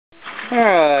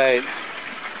Alright,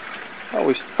 well,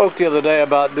 we spoke the other day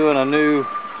about doing a new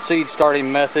seed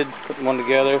starting method, putting one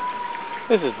together.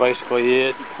 This is basically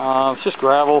it. It's just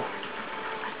gravel,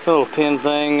 it's a little tin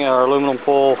thing, or aluminum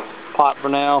foil pot for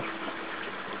now.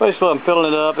 Basically I'm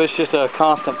filling it up, it's just a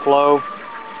constant flow.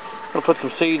 I'm going to put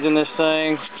some seeds in this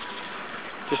thing,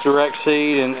 just direct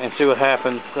seed, and see what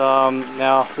happens.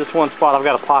 Now this one spot I've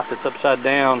got a pot that's upside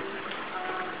down,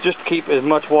 just to keep as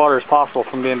much water as possible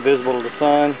from being visible to the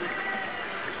sun.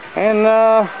 And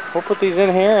we'll put these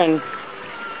in here and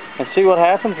see what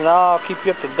happens, and I'll keep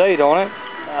you up to date on it.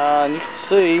 And you can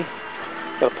see,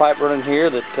 got a pipe running here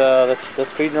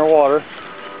that's feeding our water.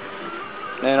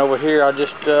 And over here I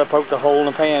just poked a hole in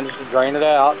the pan just to drain it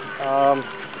out. A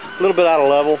little bit out of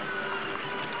level,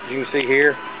 as you can see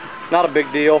here. Not a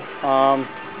big deal.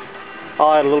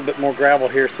 I'll add a little bit more gravel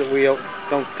here so that we don't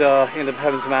end up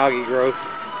having some algae growth.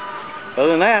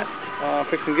 Other than that,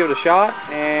 fixing to give it a shot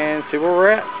and see where we're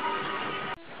at.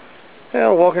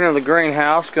 Well, walking into the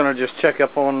greenhouse, gonna just check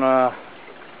up on our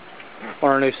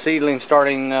new seedling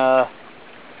starting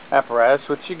apparatus,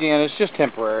 which again is just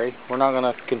temporary. We're not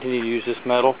gonna continue to use this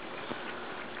metal,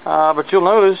 but you'll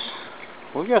notice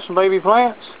we've got some baby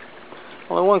plants.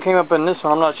 Only one came up in this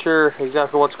one. I'm not sure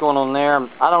exactly what's going on there.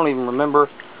 I don't even remember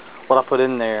what I put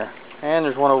in there. And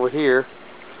there's one over here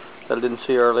that I didn't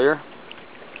see earlier.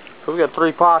 So we've got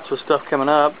 3 pots with stuff coming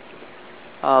up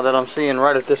that I'm seeing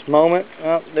right at this moment.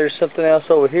 There's something else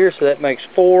over here, so that makes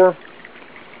 4.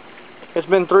 It's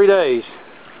been 3 days.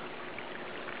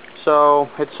 So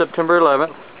it's September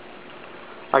 11th.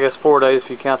 I guess 4 days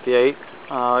if you count the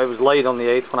 8th. It was late on the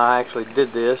 8th when I actually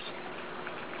did this.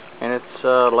 And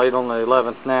it's late on the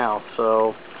 11th now.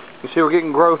 So you see we're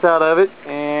getting growth out of it.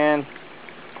 And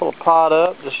pull a pot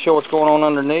up just to show what's going on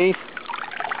underneath.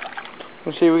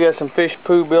 You see we got some fish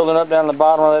poo building up down the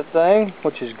bottom of that thing,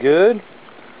 which is good.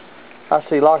 I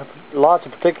see lots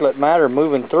of particulate matter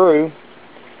moving through,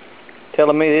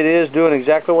 telling me it is doing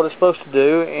exactly what it's supposed to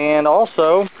do. And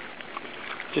also,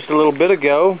 just a little bit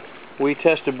ago, we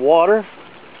tested water.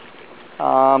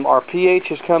 Our pH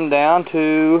has come down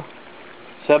to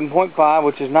 7.5,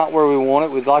 which is not where we want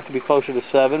it. We'd like to be closer to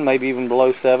 7, maybe even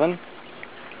below 7.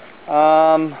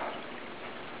 Our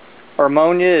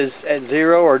ammonia is at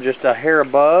 0 or just a hair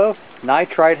above.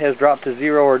 Nitrite has dropped to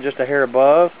 0 or just a hair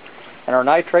above. And our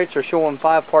nitrates are showing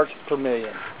 5 parts per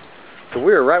million. So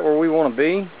we are right where we want to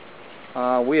be.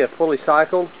 We have fully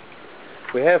cycled.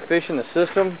 We have fish in the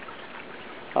system.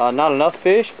 Not enough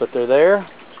fish, but they're there.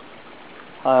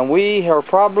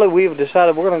 We've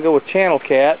decided we're going to go with channel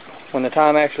cat when the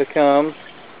time actually comes.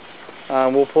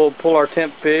 We'll pull our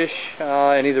temp fish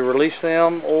and either release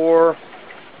them, or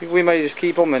we may just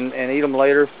keep them and eat them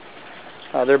later.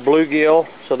 They're bluegill,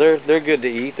 so they're good to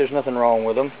eat. There's nothing wrong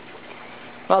with them.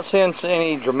 Not seeing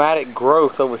any dramatic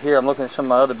growth over here. I'm looking at some of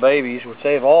my other babies, which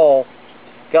they've all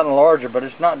gotten larger, but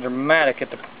it's not dramatic at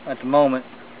the moment.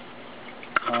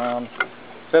 So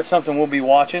that's something we'll be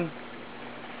watching.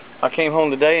 I came home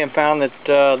today and found that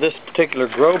this particular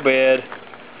grow bed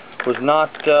was not,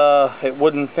 it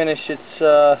wouldn't finish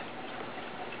its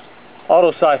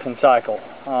auto siphon cycle.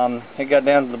 It got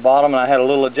down to the bottom, and I had a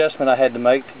little adjustment I had to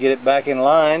make to get it back in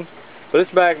line. But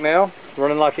it's back now,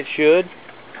 running like it should.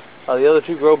 The other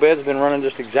 2 grow beds have been running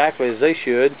just exactly as they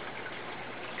should.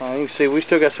 You can see we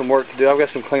still got some work to do. I've got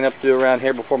some cleanup to do around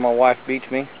here before my wife beats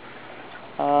me.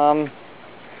 But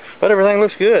everything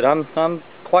looks good. I'm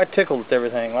quite tickled with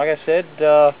everything. Like I said,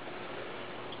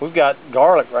 we've got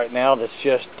garlic right now that's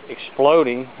just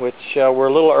exploding, which we're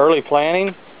a little early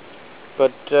planting.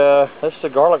 But this is a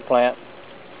garlic plant,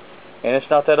 and it's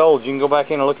not that old. You can go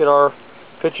back in and look at our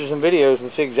pictures and videos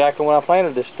and see exactly when I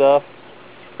planted this stuff,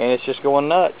 and it's just going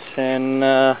nuts. And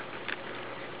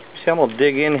see, I'm going to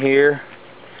dig in here.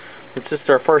 It's just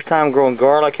our first time growing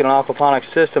garlic in an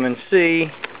aquaponics system, and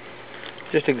see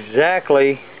just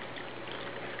exactly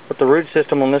what the root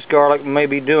system on this garlic may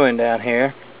be doing down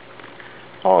here.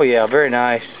 Oh yeah, very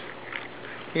nice.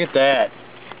 Look at that.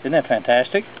 Isn't that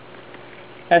fantastic?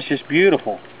 That's just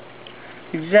beautiful.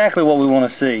 Exactly what we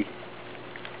want to see.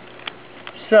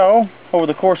 So, over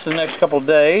the course of the next couple of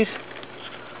days,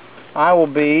 I will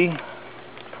be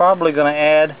probably going to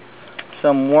add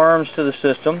some worms to the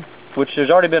system, which there's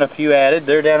already been a few added.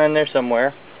 They're down in there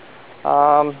somewhere.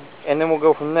 And then we'll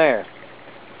go from there.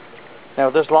 Now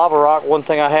with this lava rock, one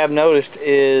thing I have noticed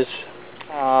is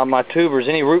my tubers,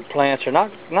 any root plants, are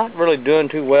not really doing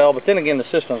too well. But then again, the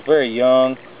system's very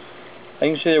young.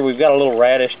 You can see there we've got a little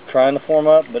radish trying to form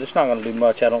up, but it's not going to do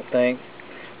much, I don't think.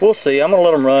 We'll see. I'm going to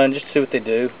let them run just to see what they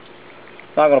do.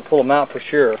 Not going to pull them out for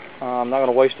sure. I'm not going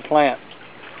to waste a plant.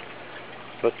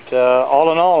 But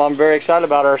all in all, I'm very excited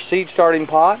about our seed starting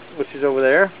pot, which is over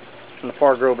there in the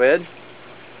far grow bed.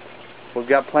 We've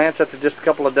got plants after just a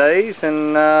couple of days,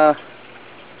 and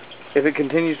if it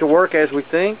continues to work as we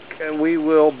think, we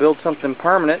will build something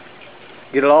permanent,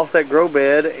 get it off that grow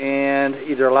bed, and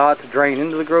either allow it to drain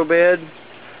into the grow bed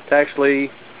to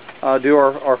actually do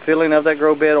our filling of that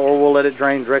grow bed, or we'll let it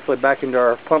drain directly back into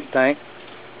our pump tank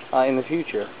in the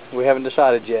future. We haven't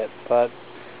decided yet, but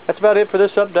that's about it for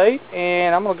this update,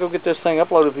 and I'm going to go get this thing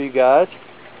uploaded for you guys.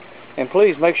 And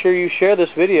please make sure you share this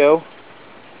video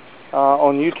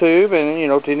on YouTube,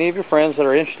 and to any of your friends that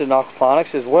are interested in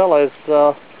aquaponics, as well as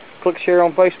click share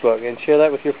on Facebook and share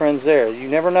that with your friends there. You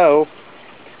never know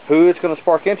who it's going to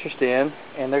spark interest in,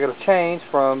 and they're going to change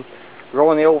from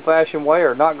growing the old-fashioned way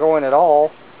or not growing at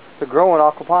all to growing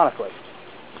aquaponically.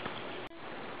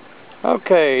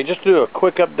 Okay, just to do a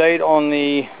quick update on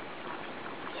the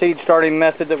seed starting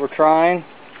method that we're trying.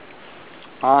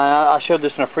 I showed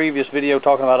this in a previous video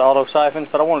talking about auto siphons,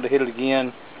 but I wanted to hit it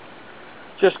again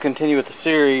just to continue with the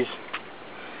series.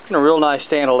 A real nice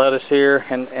stand of lettuce here,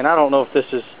 and I don't know if this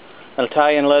is an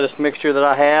Italian lettuce mixture that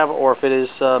I have or if it is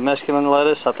mesclun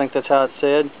lettuce. I think that's how it's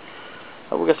said.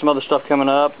 We've got some other stuff coming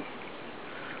up.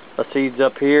 The seeds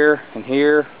up here and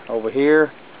here, over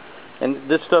here, and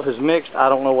this stuff is mixed. I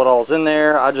don't know what all's in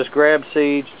there. I just grabbed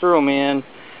seeds, threw them in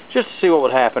just to see what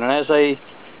would happen, and as they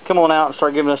come on out and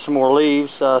start giving us some more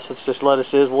leaves, since this lettuce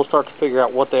is, we'll start to figure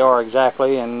out what they are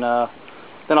exactly, and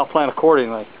then I'll plant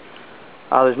accordingly.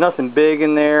 There's nothing big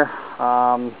in there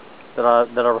that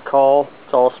I recall.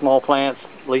 It's all small plants,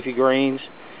 leafy greens,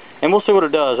 and we'll see what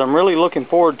it does. I'm really looking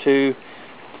forward to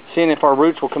seeing if our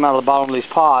roots will come out of the bottom of these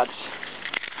pots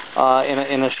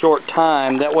in a short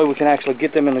time. That way we can actually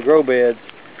get them in the grow beds,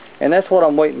 and that's what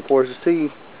I'm waiting for, is to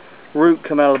see root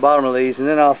come out of the bottom of these, and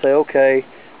then I'll say, okay,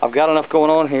 I've got enough going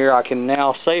on here. I can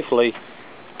now safely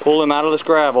pull them out of this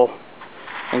gravel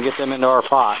and get them into our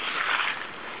pots.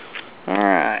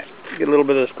 Alright, get a little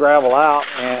bit of this gravel out,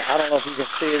 and I don't know if you can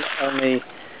see it on the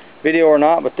video or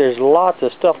not, but there's lots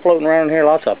of stuff floating around here,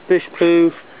 lots of fish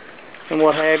poo and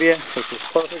what have you, which is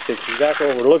perfect. It's exactly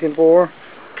what we're looking for.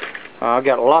 I've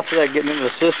got lots of that getting into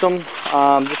the system.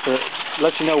 Just to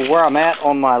let you know where I'm at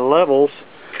on my levels,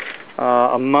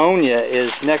 ammonia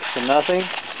is next to nothing,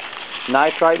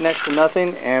 nitrite next to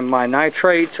nothing, and my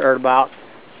nitrates are about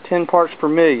 10 parts per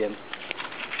million.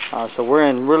 So we're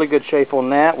in really good shape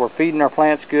on that. We're feeding our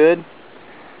plants good,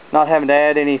 not having to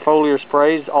add any foliar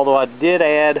sprays, although I did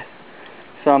add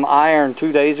some iron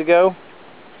 2 days ago,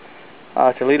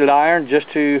 chelated iron, just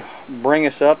to bring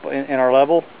us up in our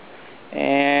level.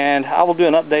 And I will do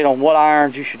an update on what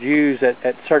irons you should use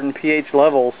at certain pH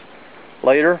levels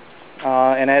later,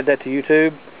 and add that to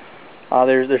YouTube.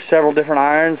 There's several different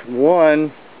irons.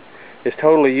 One is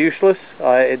totally useless.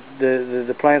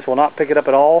 The plants will not pick it up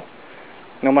at all,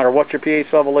 no matter what your pH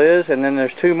level is. And then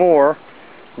there's two more.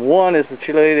 One is the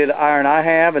chelated iron I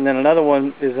have, and then another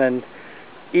one is an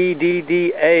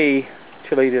EDDA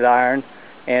chelated iron,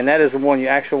 and that is the one you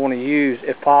actually want to use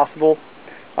if possible.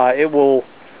 It will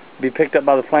be picked up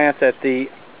by the plants at the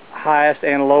highest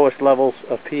and lowest levels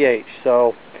of pH.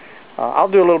 So I'll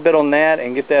do a little bit on that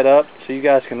and get that up so you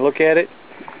guys can look at it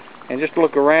and just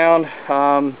look around.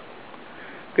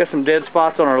 Got some dead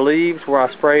spots on our leaves where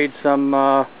I sprayed some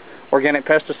organic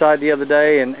pesticide the other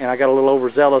day, and I got a little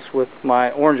overzealous with my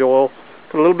orange oil,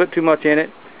 put a little bit too much in it,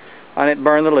 and it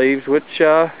burned the leaves, which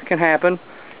can happen.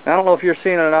 And I don't know if you're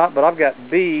seeing it or not, but I've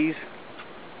got bees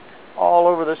all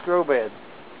over this grow bed.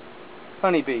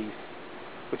 Honeybees,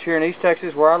 which here in East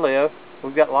Texas where I live,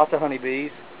 we've got lots of honeybees.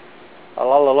 A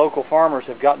lot of the local farmers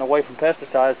have gotten away from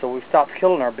pesticides, so we've stopped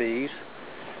killing our bees.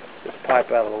 Just pipe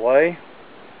out of the way.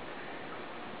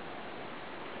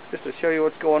 Just to show you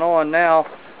what's going on now,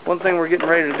 one thing we're getting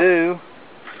ready to do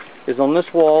is on this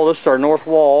wall, this is our north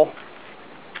wall,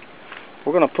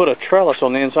 we're going to put a trellis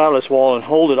on the inside of this wall and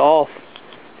hold it off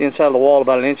the inside of the wall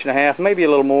about 1.5 inches, maybe a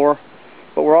little more.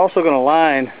 But we're also going to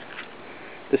line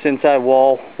this inside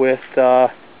wall with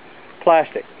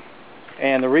plastic,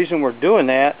 and the reason we're doing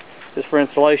that is for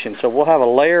insulation. So we'll have a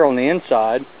layer on the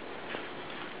inside,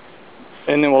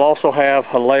 and then we'll also have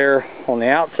a layer on the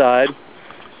outside,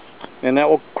 and that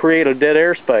will create a dead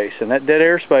air space, and that dead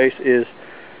air space is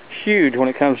huge when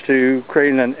it comes to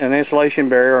creating an insulation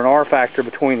barrier, an R factor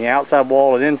between the outside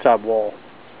wall and inside wall.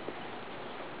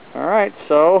 Alright,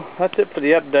 so that's it for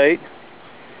the update.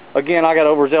 Again, I got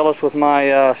overzealous with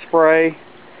my spray,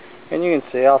 and you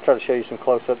can see, I'll try to show you some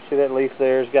close-ups. See that leaf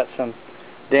there has got some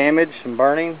damage, some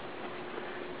burning.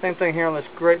 Same thing here on this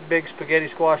great big spaghetti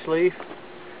squash leaf.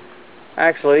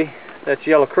 Actually, that's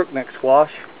yellow crookneck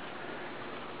squash.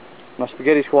 My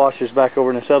spaghetti squash is back over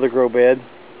in this other grow bed.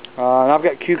 And I've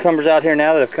got cucumbers out here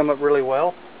now that have come up really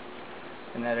well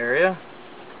in that area.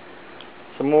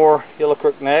 Some more yellow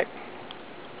crookneck.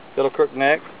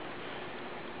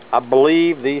 I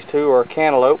believe these two are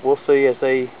cantaloupe. We'll see as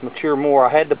they mature more.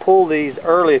 I had to pull these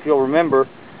early, if you'll remember,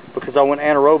 because I went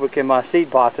anaerobic in my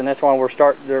seed pots, and that's why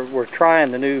we're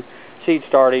trying the new seed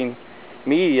starting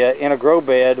media in a grow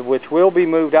bed, which will be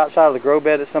moved outside of the grow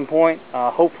bed at some point,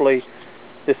 hopefully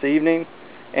this evening,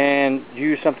 and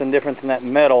use something different than that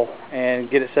metal and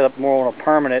get it set up more on a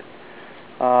permanent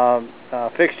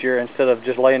fixture instead of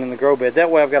just laying in the grow bed. That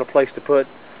way I've got a place to put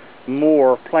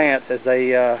more plants as they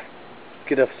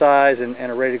get of size and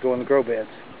are ready to go in the grow beds.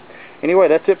 Anyway,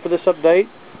 that's it for this update.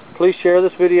 Please share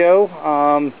this video.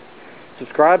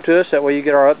 Subscribe to us, that way you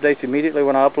get our updates immediately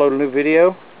when I upload a new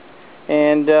video.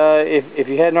 And if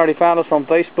you hadn't already found us on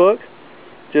Facebook,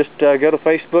 just go to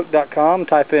facebook.com,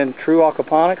 type in True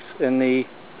Aquaponics in the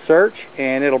search,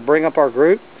 and it'll bring up our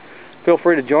group. Feel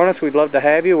free to join us. We'd love to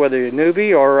have you, whether you're a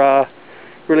newbie or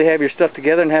really have your stuff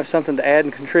together and have something to add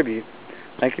and contribute.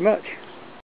 Thank you much.